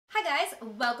Hi guys,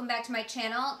 welcome back to my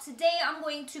channel. Today I'm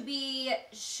going to be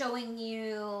showing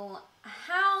you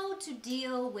how to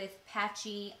deal with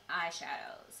patchy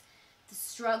eyeshadows. The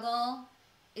struggle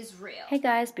is real. Hey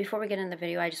guys, before we get in the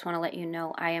video, I just want to let you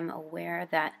know I am aware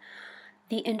that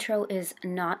the intro is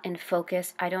not in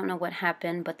focus. I don't know what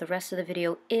happened, but the rest of the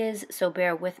video is, so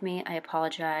bear with me. I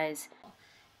apologize.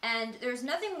 And there's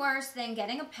nothing worse than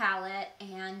getting a palette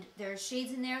and there's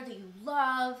shades in there that you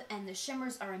love and the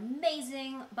shimmers are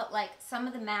amazing, but like some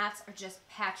of the mattes are just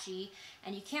patchy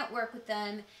and you can't work with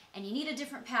them and you need a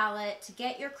different palette to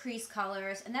get your crease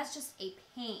colors, and that's just a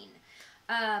pain.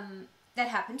 That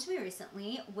happened to me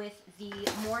recently with the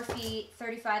Morphe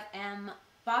 35M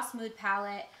Boss Mood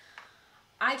palette.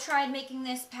 I tried making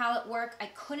this palette work.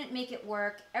 I couldn't make it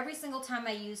work. Every single time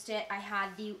I used it, I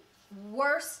had the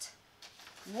worst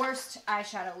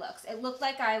eyeshadow looks. It looked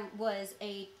like I was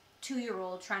a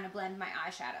 2-year-old trying to blend my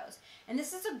eyeshadows. And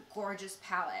this is a gorgeous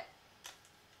palette.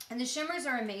 And the shimmers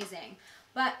are amazing.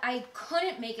 But I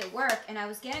couldn't make it work and I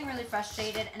was getting really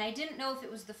frustrated and I didn't know if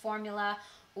it was the formula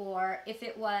or if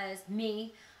it was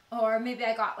me or maybe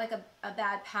I got like a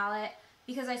bad palette,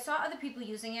 because I saw other people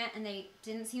using it and they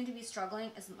didn't seem to be struggling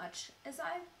as much as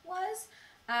I was.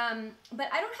 But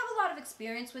I don't have a lot of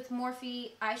experience with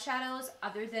Morphe eyeshadows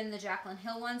other than the Jaclyn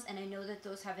Hill ones, and I know that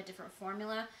those have a different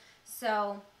formula.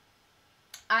 So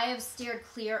I have steered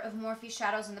clear of Morphe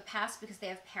shadows in the past because they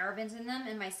have parabens in them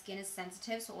and my skin is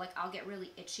sensitive, so like I'll get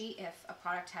really itchy if a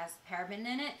product has paraben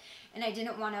in it, and I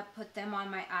didn't want to put them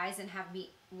on my eyes and have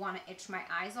me want to itch my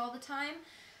eyes all the time.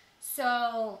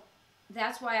 So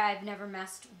that's why I've never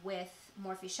messed with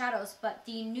Morphe shadows, but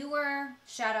the newer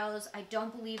shadows I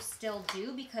don't believe still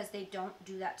do, because they don't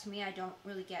do that to me. I don't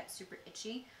really get super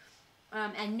itchy.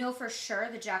 And know for sure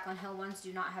the Jaclyn Hill ones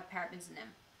do not have parabens in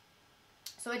them.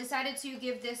 So I decided to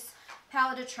give this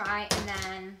palette a try, and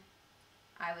then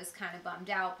I was kind of bummed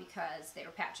out because they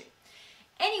were patchy.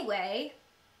 Anyway,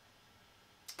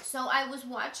 so I was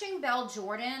watching Belle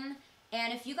Jordan,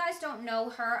 and if you guys don't know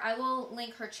her, I will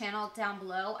link her channel down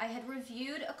below. I had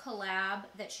reviewed a collab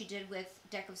that she did with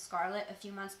Deck of Scarlet a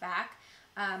few months back.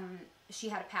 She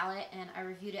had a palette and I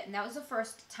reviewed it, and that was the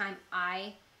first time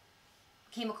I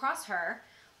came across her,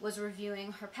 was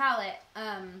reviewing her palette.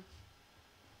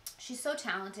 She's so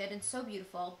talented and so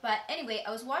beautiful. But anyway,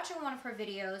 I was watching one of her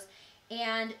videos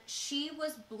and she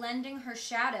was blending her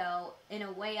shadow in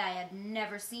a way I had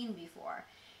never seen before.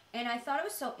 And I thought it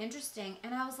was so interesting,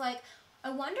 and I was like, I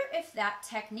wonder if that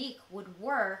technique would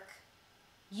work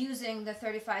using the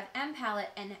 35M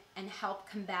palette and help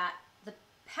combat the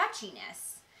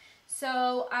patchiness.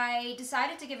 So I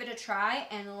decided to give it a try,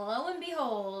 and lo and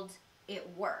behold, it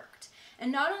worked.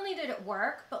 And not only did it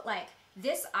work, but like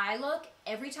this eye look,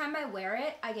 every time I wear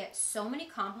it, I get so many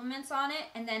compliments on it.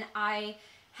 And then I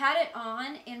had it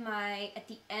on in at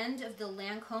the end of the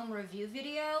Lancome review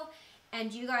video,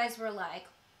 and you guys were like,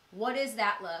 what is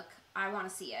that look? I want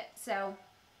to see it. So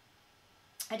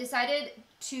I decided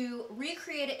to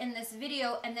recreate it in this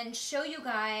video and then show you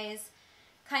guys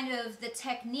kind of the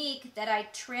technique that I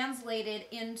translated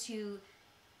into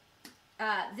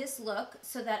this look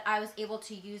so that I was able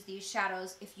to use these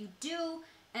shadows. If you do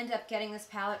end up getting this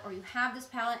palette, or you have this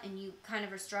palette and you kind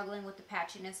of are struggling with the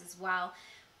patchiness as well,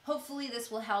 hopefully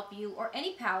this will help you, or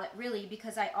any palette really,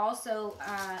 because I also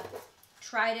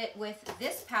tried it with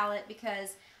this palette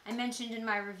because I mentioned in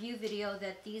my review video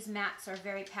that these mattes are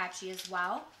very patchy as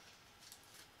well.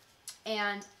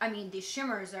 And I mean, these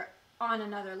shimmers are on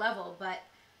another level, but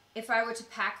if I were to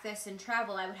pack this and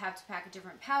travel, I would have to pack a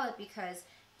different palette because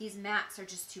these mattes are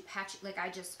just too patchy. Like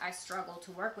I struggle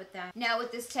to work with them. Now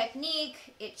with this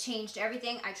technique, it changed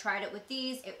everything. I tried it with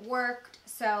these, it worked.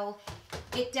 So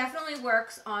it definitely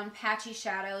works on patchy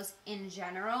shadows in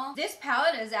general. This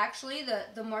palette is actually,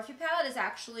 the Morphe palette is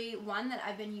actually one that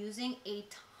I've been using a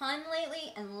ton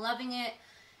lately and loving it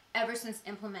ever since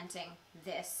implementing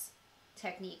this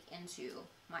technique into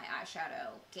my eyeshadow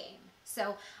game.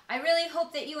 So I really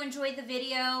hope that you enjoyed the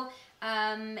video.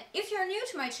 If you're new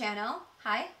to my channel,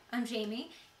 hi, I'm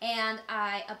Jamie, and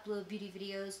I upload beauty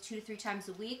videos 2 to 3 times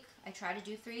a week. I try to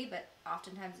do 3, but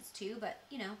oftentimes it's 2, but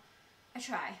you know, I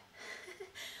try.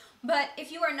 But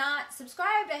if you are not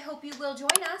subscribed, I hope you will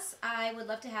join us. I would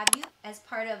love to have you as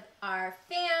part of our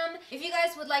fam. If you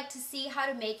guys would like to see how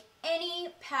to make any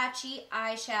patchy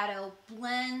eyeshadow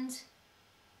blend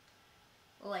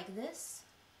like this,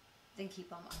 then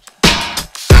keep on watching.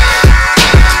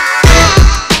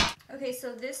 Okay,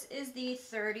 so this is the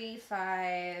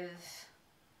 35M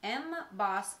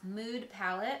Boss Mood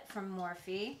palette from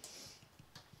Morphe.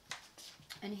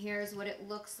 And here's what it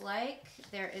looks like.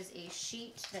 There is a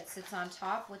sheet that sits on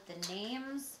top with the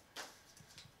names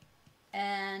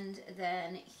And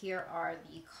then here are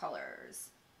the colors.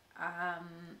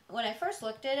 When I first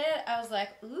looked at it, I was like,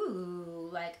 ooh,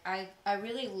 like I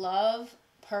really love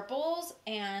purples,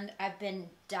 and I've been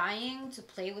dying to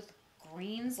play with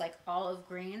greens, like olive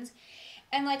greens.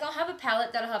 And like I'll have a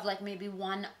palette that'll have like maybe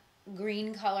one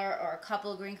green color or a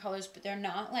couple of green colors, but they're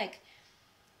not like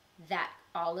that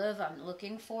olive I'm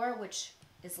looking for, which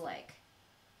is like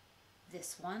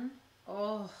this one.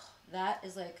 Oh, that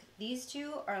is like, these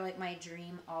two are like my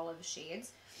dream olive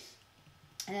shades.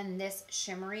 And then this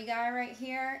shimmery guy right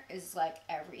here is like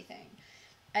everything.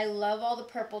 I love all the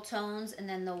purple tones, and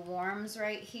then the warms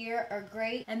right here are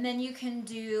great. And then you can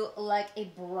do like a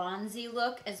bronzy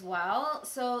look as well.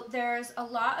 So there's a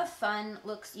lot of fun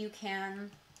looks you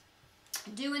can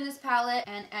do in this palette,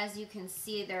 and as you can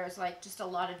see, there's like just a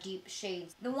lot of deep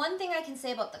shades. The one thing I can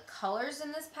say about the colors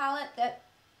in this palette that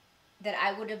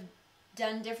I would have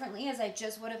done differently is I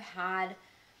just would have had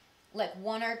like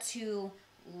one or two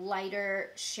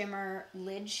lighter shimmer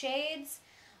lid shades.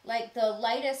 Like the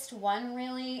lightest one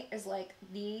really is like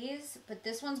these, but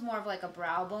this one's more of like a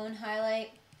brow bone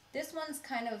highlight. This one's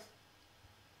kind of,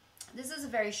 this is a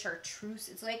very chartreuse.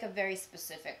 It's like a very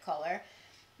specific color,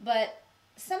 but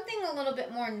something a little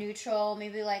bit more neutral,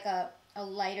 maybe like a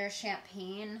lighter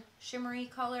champagne shimmery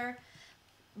color,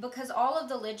 because all of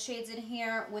the lid shades in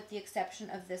here, with the exception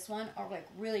of this one, are like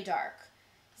really dark.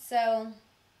 So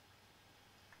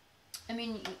I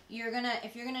mean, if you're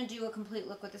gonna do a complete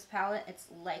look with this palette, it's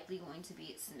likely going to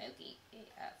be smoky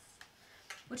AF,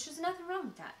 which is nothing wrong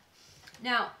with that.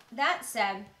 Now, that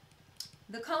said,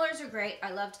 the colors are great.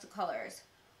 I loved the colors,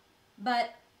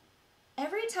 but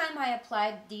every time I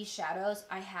applied these shadows,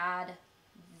 I had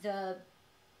the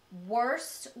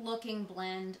worst looking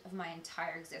blend of my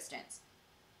entire existence.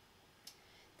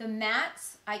 The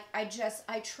mattes, I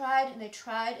tried and I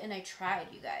tried and I tried,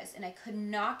 you guys, and I could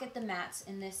not get the mattes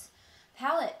in this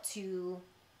palette to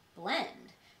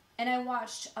blend. And I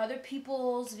watched other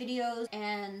people's videos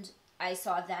and I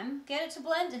saw them get it to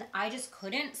blend, and I just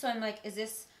couldn't. So I'm like, is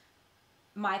this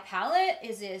my palette?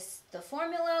 Is this the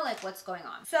formula? Like, what's going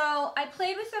on? So I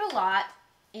played with it a lot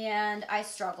and I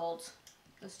struggled.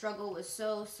 The struggle was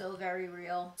so very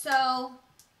real. So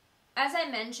as I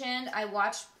mentioned, I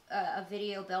watched a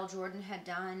video Belle Jordan had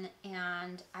done,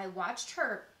 and I watched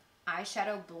her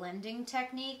eyeshadow blending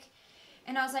technique,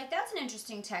 and I was like, that's an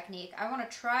interesting technique. I want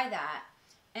to try that.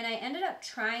 And I ended up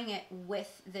trying it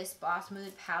with this Boss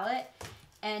Mood palette,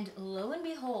 and lo and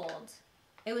behold,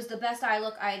 it was the best eye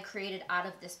look I had created out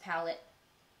of this palette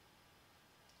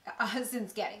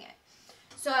since getting it.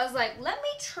 So I was like, let me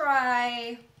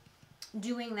try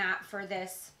doing that for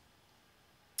this.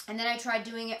 And then I tried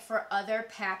doing it for other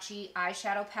patchy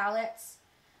eyeshadow palettes,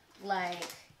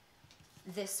 like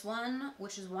this one,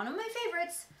 which is one of my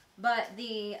favorites, but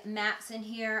the mattes in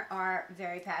here are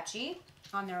very patchy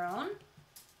on their own.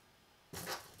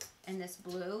 And this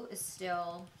blue is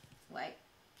still like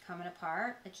coming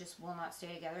apart. It just will not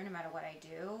stay together no matter what I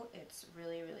do. It's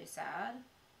really sad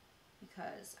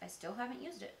because I still haven't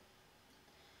used it.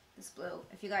 This blue.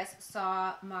 If you guys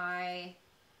saw one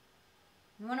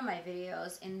of my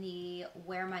videos in the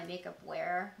Wear My Makeup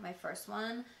Wear, my first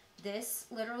one, this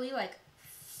literally like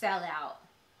fell out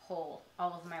whole,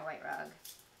 all over my white rug.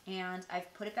 And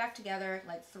I've put it back together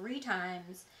like 3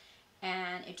 times,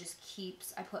 and it just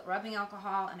keeps, I put rubbing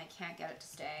alcohol and I can't get it to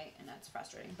stay, and that's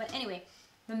frustrating. But anyway,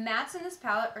 the mattes in this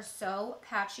palette are so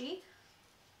patchy.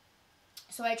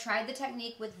 So I tried the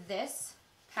technique with this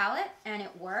palette and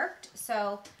it worked.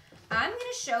 So I'm going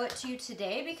to show it to you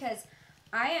today because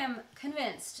I am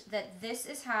convinced that this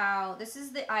is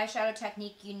the eyeshadow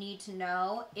technique you need to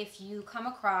know if you come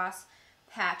across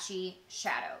patchy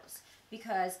shadows,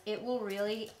 because it will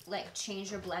really like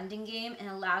change your blending game and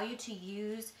allow you to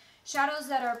use shadows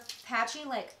that are patchy.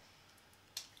 Like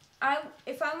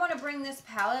if I want to bring this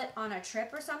palette on a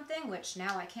trip or something, which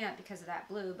now I can't because of that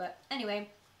blue, but anyway,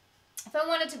 if I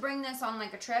wanted to bring this on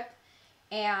like a trip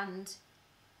and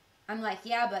I'm like,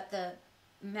 yeah, but the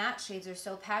matte shades are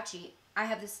so patchy, I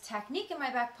have this technique in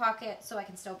my back pocket so I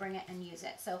can still bring it and use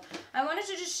it. So I wanted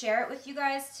to just share it with you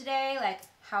guys today, like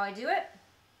how I do it.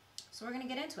 So we're going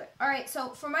to get into it. All right, so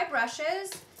for my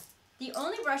brushes, these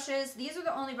are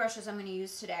the only brushes I'm going to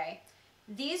use today.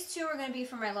 These two are going to be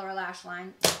for my lower lash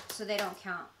line, so they don't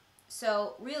count.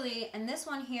 So really, and this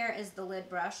one here is the lid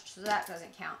brush, so that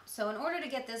doesn't count. So in order to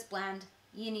get this blend,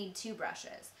 you need 2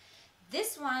 brushes.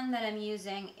 This one that I'm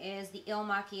using is the Il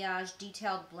Makiage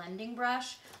Detailed Blending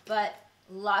Brush, but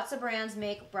lots of brands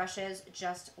make brushes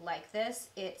just like this.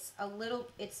 It's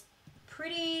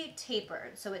pretty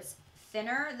tapered, so it's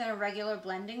thinner than a regular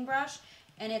blending brush,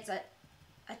 and it's a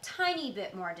a tiny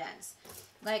bit more dense.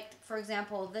 Like, for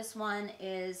example, this one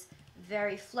is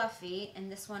very fluffy,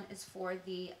 and this one is from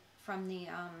the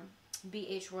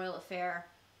BH Royal Affair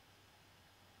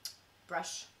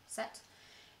brush set.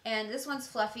 And this one's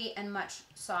fluffy and much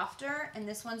softer, and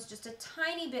this one's just a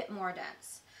tiny bit more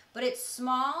dense. But it's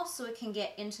small, so it can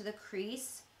get into the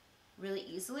crease really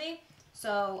easily.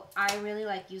 So I really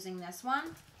like using this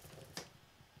one.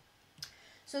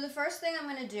 So the first thing I'm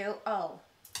going to do, oh,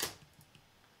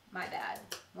 my bad,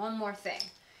 one more thing.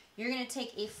 You're going to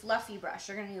take a fluffy brush.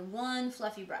 You're going to do one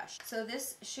fluffy brush. So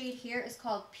this shade here is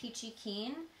called Peachy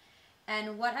Keen.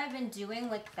 And what I've been doing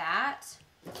with that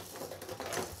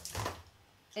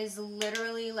is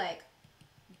literally like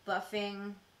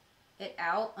buffing it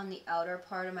out on the outer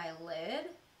part of my lid.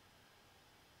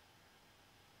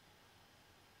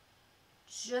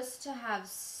 Just to have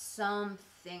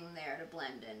something there to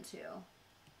blend into.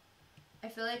 I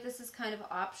feel like this is kind of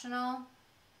optional.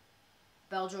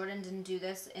 Belle Jordan didn't do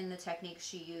this in the technique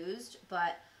she used,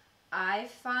 but I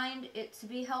find it to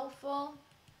be helpful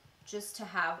just to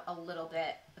have a little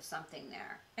bit of something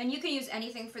there. And you can use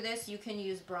anything for this. You can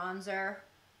use bronzer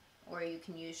or you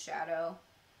can use shadow,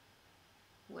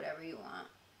 whatever you want.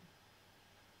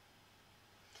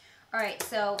 Alright,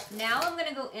 so now I'm going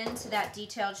to go into that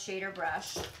detailed shader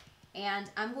brush, and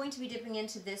I'm going to be dipping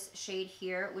into this shade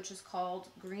here, which is called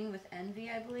Green with Envy,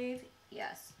 I believe.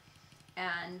 Yes.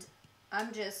 And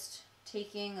I'm just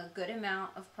taking a good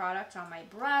amount of product on my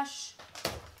brush,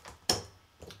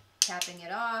 tapping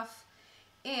it off,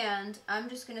 and I'm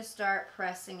just going to start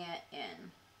pressing it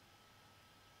in.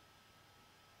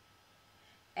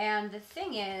 And the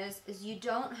thing is you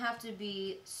don't have to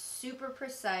be super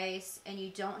precise, and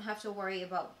you don't have to worry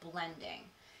about blending.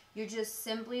 You're just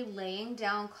simply laying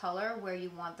down color where you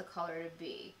want the color to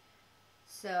be.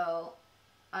 So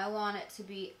I want it to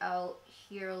be out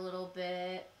here a little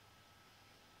bit,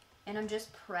 and I'm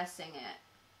just pressing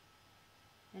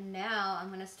it. And now I'm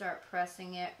going to start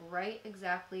pressing it right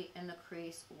exactly in the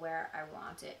crease where I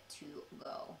want it to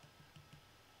go.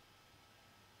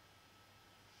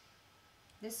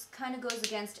 This kind of goes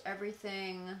against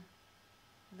everything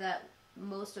that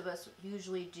most of us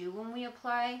usually do when we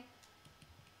apply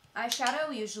eyeshadow.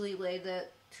 We usually lay the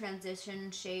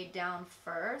transition shade down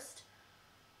first.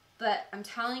 But I'm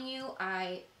telling you,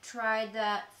 I tried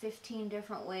that 15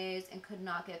 different ways and could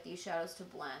not get these shadows to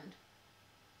blend.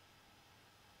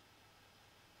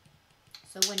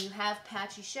 So when you have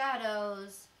patchy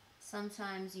shadows,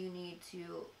 sometimes you need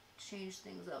to change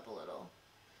things up a little.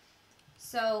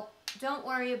 So don't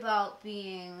worry about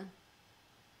being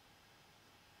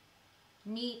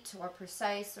neat or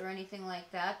precise or anything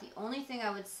like that. The only thing I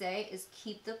would say is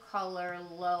keep the color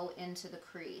low into the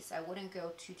crease. I wouldn't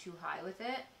go too high with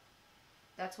it.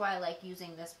 That's why I like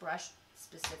using this brush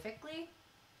specifically.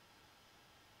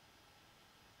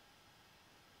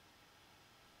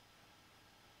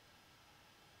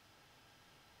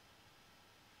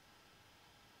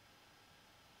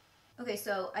 Okay,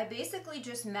 so I basically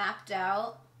just mapped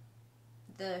out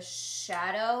the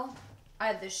shadow,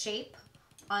 the shape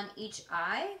on each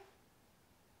eye.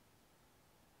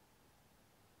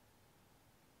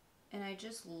 And I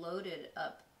just loaded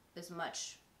up as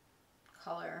much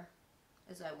color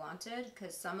as I wanted,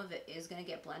 because some of it is going to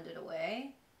get blended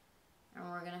away. And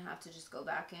we're going to have to just go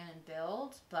back in and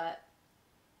build. But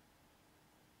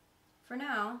for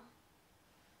now,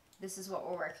 this is what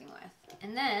we're working with.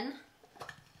 And then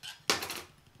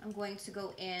I'm going to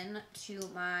go in to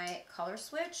my color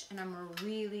switch, and I'm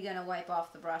really going to wipe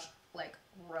off the brush like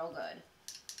real good.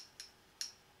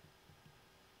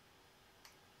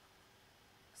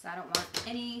 Because I don't want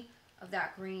any of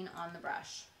that green on the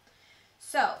brush.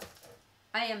 So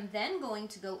I am then going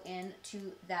to go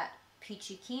into that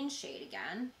Peachy Keen shade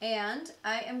again, and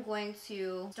I am going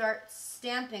to start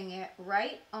stamping it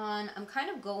right on. I'm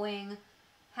kind of going,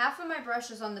 half of my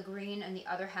brush is on the green and the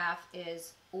other half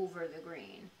is over the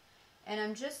green. And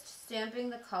I'm just stamping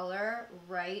the color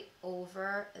right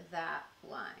over that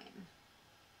line.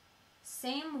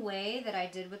 Same way that I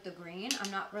did with the green.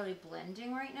 I'm not really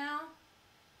blending right now.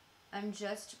 I'm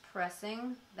just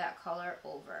pressing that color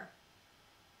over.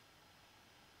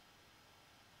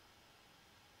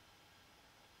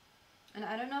 And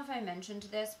I don't know if I mentioned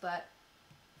this, but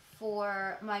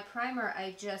for my primer,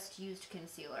 I just used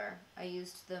concealer. I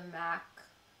used the MAC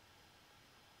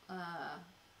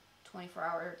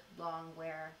 24-hour long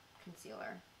wear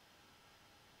concealer.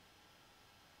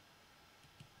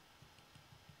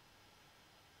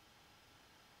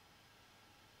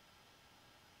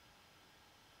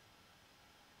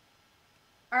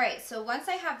 Alright, so once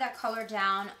I have that color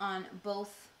down on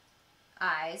both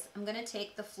eyes, I'm going to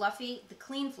take the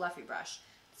clean fluffy brush.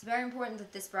 It's very important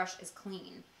that this brush is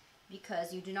clean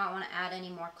because you do not want to add any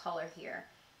more color here.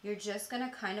 You're just going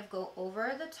to kind of go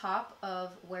over the top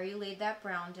of where you laid that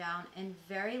brown down, and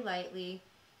very lightly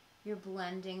you're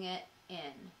blending it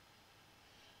in.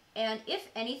 And if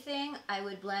anything, I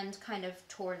would blend kind of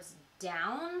towards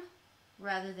down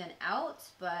rather than out,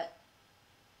 but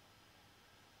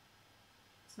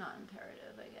it's not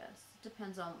imperative, I guess. It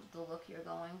depends on the look you're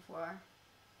going for.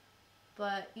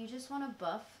 But you just want to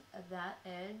buff that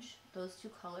edge, those two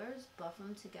colors, buff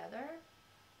them together.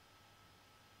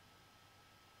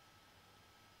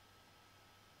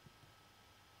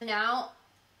 Now,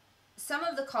 some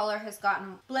of the color has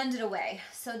gotten blended away.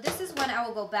 So this is when I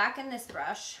will go back in this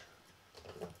brush.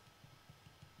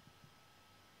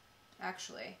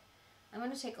 Actually, I'm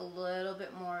going to take a little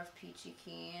bit more of Peachy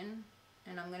Keen,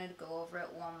 and I'm going to go over it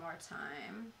one more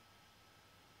time.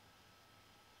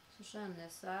 Especially on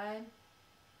this side.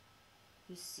 If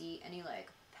you see any like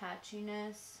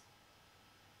patchiness,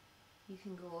 you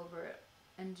can go over it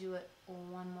and do it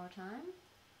one more time.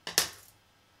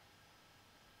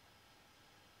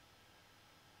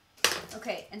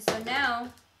 Okay, and so now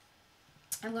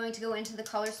I'm going to go into the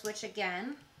color switch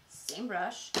again, same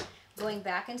brush, going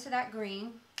back into that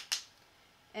green,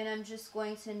 and I'm just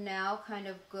going to now kind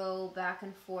of go back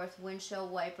and forth windshield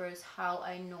wipers how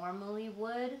I normally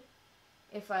would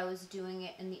if I was doing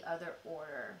it in the other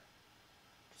order.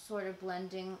 Sort of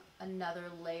blending another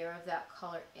layer of that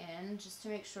color in just to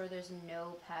make sure there's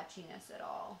no patchiness at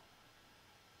all.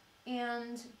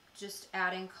 And just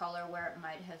adding color where it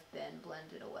might have been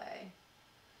blended away.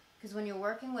 Because when you're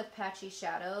working with patchy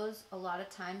shadows, a lot of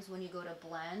times when you go to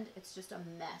blend, it's just a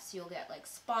mess. You'll get like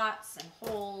spots and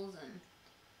holes and...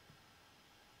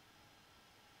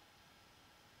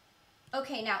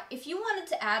 Okay, now if you wanted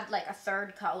to add like a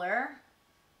third color,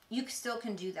 you still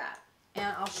can do that.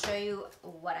 And I'll show you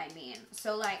what I mean.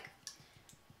 So like,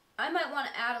 I might want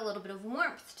to add a little bit of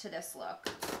warmth to this look.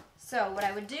 So what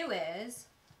I would do is,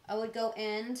 I would go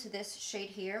into this shade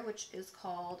here, which is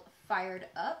called Fired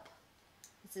Up.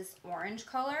 It's this orange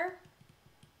color.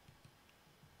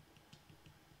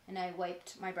 And I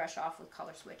wiped my brush off with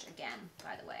Color Switch again,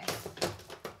 by the way.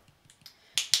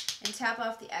 And tap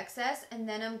off the excess, and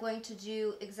then I'm going to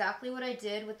do exactly what I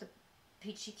did with the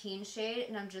Peachy Keen shade,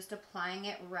 and I'm just applying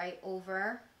it right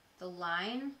over the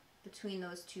line between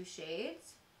those two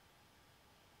shades.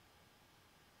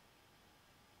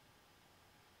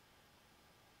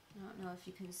 I don't know if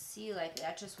you can see, like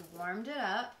that just warmed it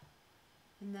up.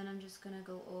 And then I'm just going to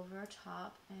go over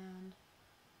top and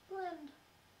blend.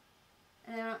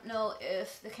 And I don't know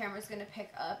if the camera's going to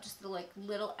pick up just the like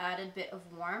little added bit of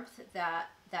warmth that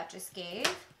just gave.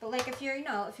 But like if you're,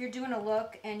 if you're doing a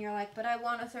look and you're like, but I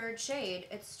want a third shade,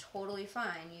 it's totally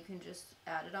fine. You can just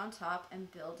add it on top and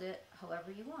build it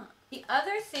however you want. The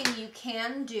other thing you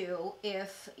can do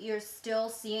if you're still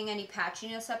seeing any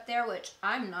patchiness up there, which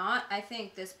I'm not, I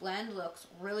think this blend looks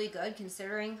really good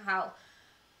considering how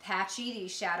patchy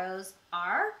these shadows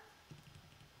are.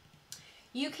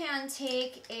 You can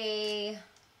take a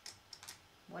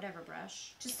whatever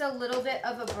brush, just a little bit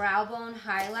of a brow bone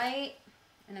highlight,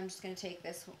 and I'm just going to take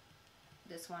this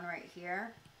one right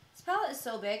here. This palette is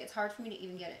so big, it's hard for me to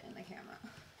even get it in the camera.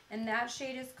 And that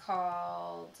shade is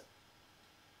called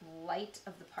Light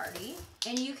of the Party.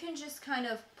 And you can just kind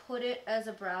of put it as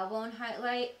a brow bone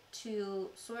highlight to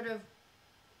sort of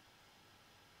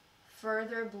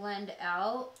further blend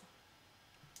out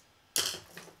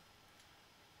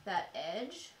that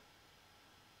edge.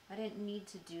 I didn't need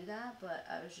to do that, but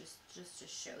I was just to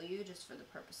show you, just for the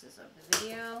purposes of the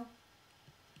video.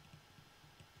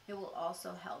 It will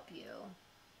also help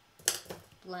you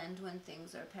blend when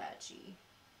things are patchy.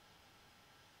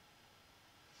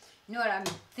 You know what I'm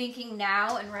thinking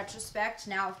now in retrospect,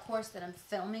 now of course that I'm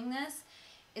filming this,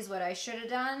 is what I should have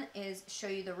done is show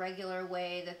you the regular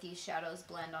way that these shadows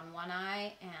blend on one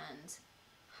eye and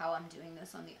how I'm doing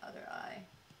this on the other eye.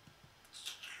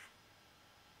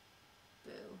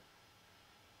 Boo.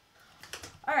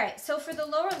 Alright, so for the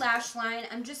lower lash line,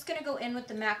 I'm just going to go in with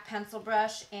the MAC pencil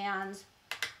brush and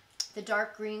the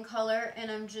dark green color, and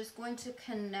I'm just going to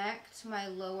connect my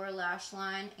lower lash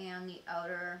line and the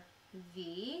outer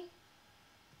V.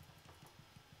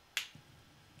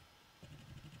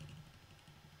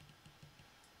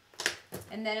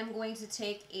 And then I'm going to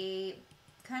take a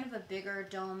kind of a bigger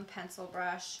dome pencil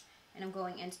brush, and I'm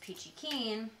going into Peachy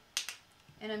Keen,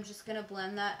 and I'm just going to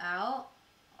blend that out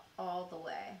all the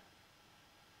way.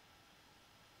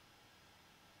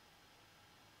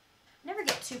 Never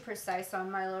get too precise on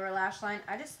my lower lash line.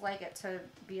 I just like it to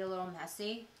be a little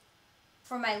messy.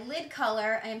 for my lid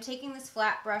color, I am taking this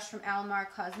flat brush from Alamar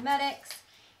Cosmetics,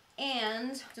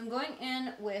 and I'm going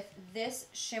in with this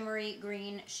shimmery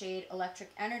green shade, Electric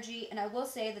Energy, and I will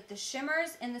say that the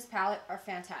shimmers in this palette are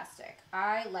fantastic.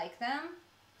 I like them,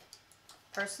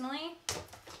 personally.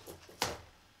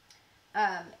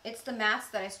 It's the mattes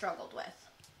that I struggled with,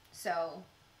 so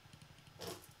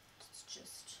it's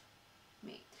just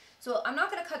me. So I'm not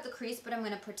going to cut the crease, but I'm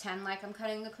going to pretend like I'm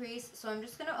cutting the crease. So I'm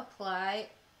just going to apply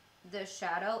the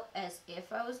shadow as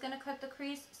if I was going to cut the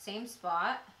crease, same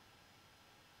spot.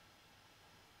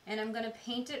 And I'm going to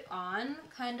paint it on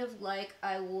kind of like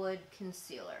I would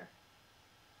concealer.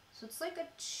 So it's like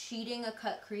cheating a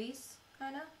cut crease,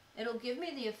 kind of. It'll give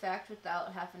me the effect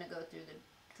without having to go through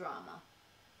the drama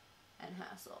and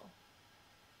hassle.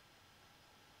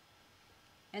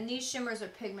 And these shimmers are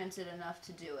pigmented enough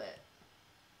to do it.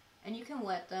 And you can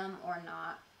wet them or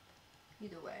not,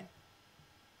 either way.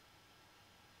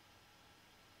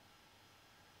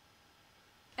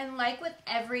 And like with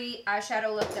every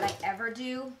eyeshadow look that I ever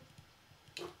do,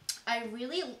 I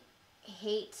really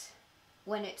hate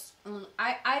when it's,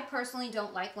 I personally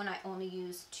don't like when I only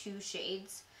use 2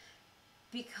 shades,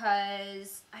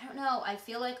 because, I don't know, I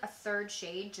feel like a third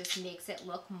shade just makes it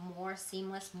look more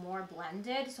seamless, more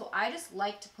blended. So I just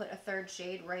like to put a third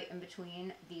shade right in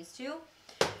between these two.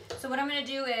 So what I'm going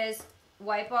to do is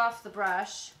wipe off the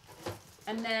brush,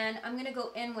 and then I'm going to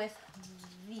go in with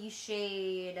the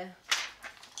shade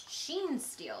Sheen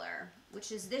Stealer,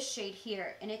 which is this shade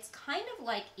here, and it's kind of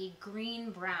like a green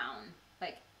brown.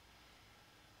 Like,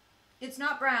 it's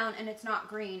not brown and it's not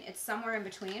green, it's somewhere in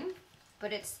between.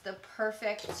 But it's the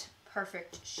perfect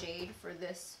shade for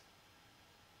this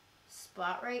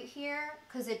spot right here,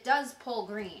 because it does pull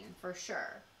green for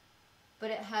sure,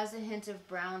 but it has a hint of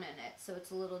brown in it, so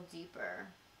it's a little deeper.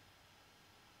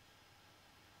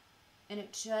 And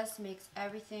it just makes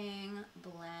everything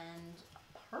blend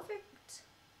perfect.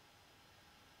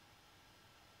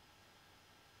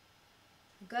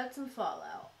 Got some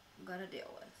fallout I'm gonna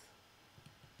deal with.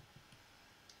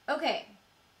 Okay,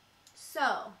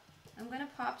 so I'm going to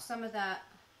pop some of that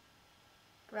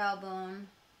brow bone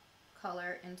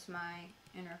color into my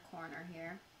inner corner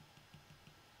here.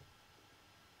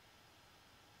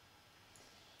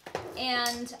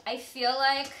 And I feel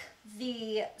like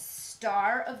the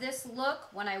star of this look,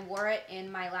 when I wore it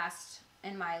in my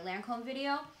Lancome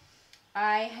video,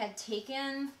 I had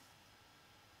taken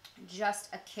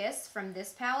Just a Kiss from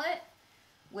this palette,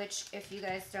 which, if you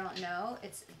guys don't know,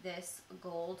 it's this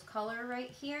gold color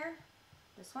right here.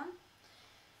 This one.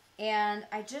 And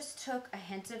I just took a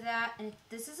hint of that, and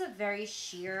this is a very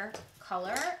sheer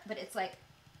color, but it's like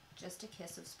just a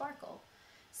kiss of sparkle.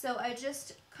 So I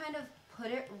just kind of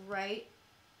put it right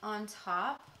on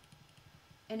top,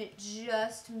 and it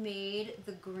just made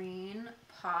the green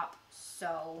pop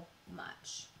so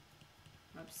much.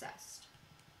 I'm obsessed.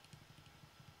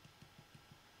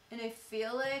 And I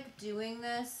feel like doing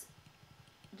that,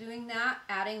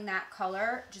 adding that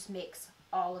color just makes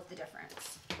all of the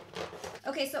difference.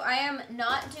 Okay, so I am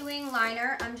not doing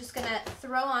liner. I'm just gonna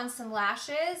throw on some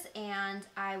lashes, and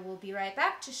I will be right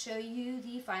back to show you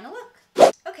the final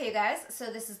look. Okay, you guys,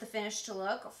 so this is the finished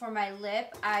look. For my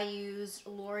lip, I used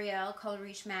L'Oreal Color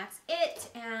Reach Matte's It,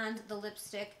 and the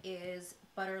lipstick is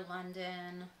Butter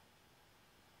London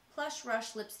Plush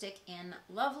Rush Lipstick in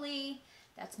Lovely.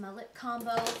 That's my lip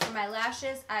combo. For my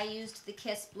lashes, I used the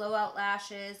Kiss Blowout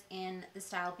Lashes in the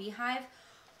style Beehive,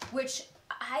 which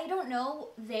I don't know,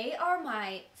 they are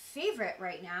my favorite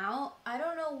right now. I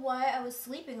don't know why I was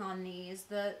sleeping on these.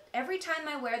 Every time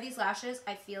I wear these lashes,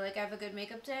 I feel like I have a good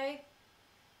makeup day,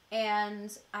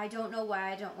 and I don't know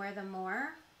why I don't wear them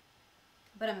more,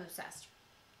 but I'm obsessed.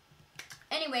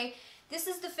 Anyway, this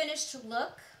is the finished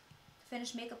look,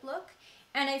 finished makeup look,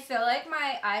 and I feel like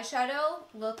my eyeshadow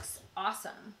looks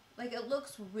awesome. Like, it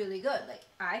looks really good. Like,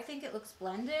 I think it looks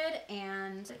blended,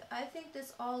 and I think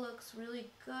this all looks really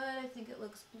good. I think it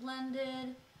looks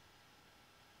blended.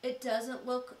 It doesn't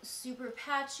look super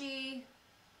patchy.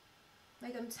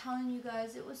 Like, I'm telling you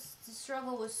guys, the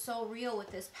struggle was so real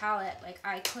with this palette. Like,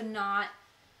 I could not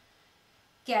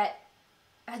get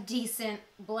a decent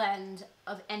blend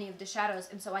of any of the shadows,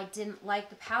 and so I didn't like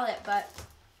the palette, but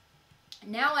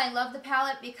now I love the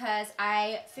palette because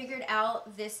I figured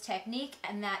out this technique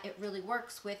and that it really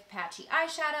works with patchy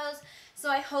eyeshadows.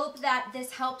 So I hope that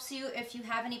this helps you if you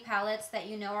have any palettes that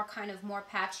you know are kind of more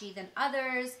patchy than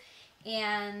others,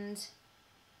 and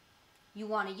you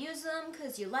want to use them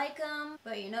because you like them,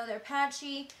 but you know they're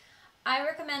patchy. I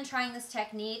recommend trying this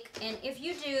technique, and if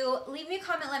you do, leave me a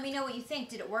comment, let me know what you think.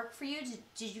 Did it work for you?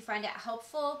 Did you find it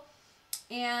helpful?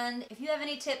 And if you have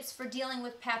any tips for dealing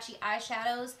with patchy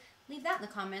eyeshadows, leave that in the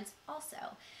comments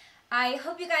also. I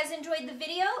hope you guys enjoyed the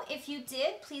video. If you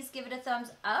did, please give it a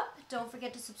thumbs up. Don't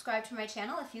forget to subscribe to my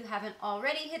channel if you haven't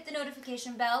already. Hit the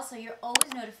notification bell so you're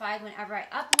always notified whenever I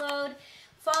upload.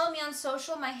 Follow me on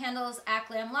social. My handle is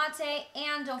 @GLAMLATTE.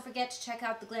 And don't forget to check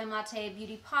out the GLAM Latte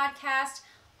Beauty Podcast.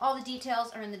 All the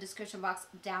details are in the description box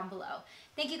down below.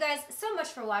 Thank you guys so much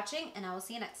for watching, and I will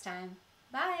see you next time.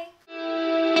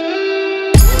 Bye!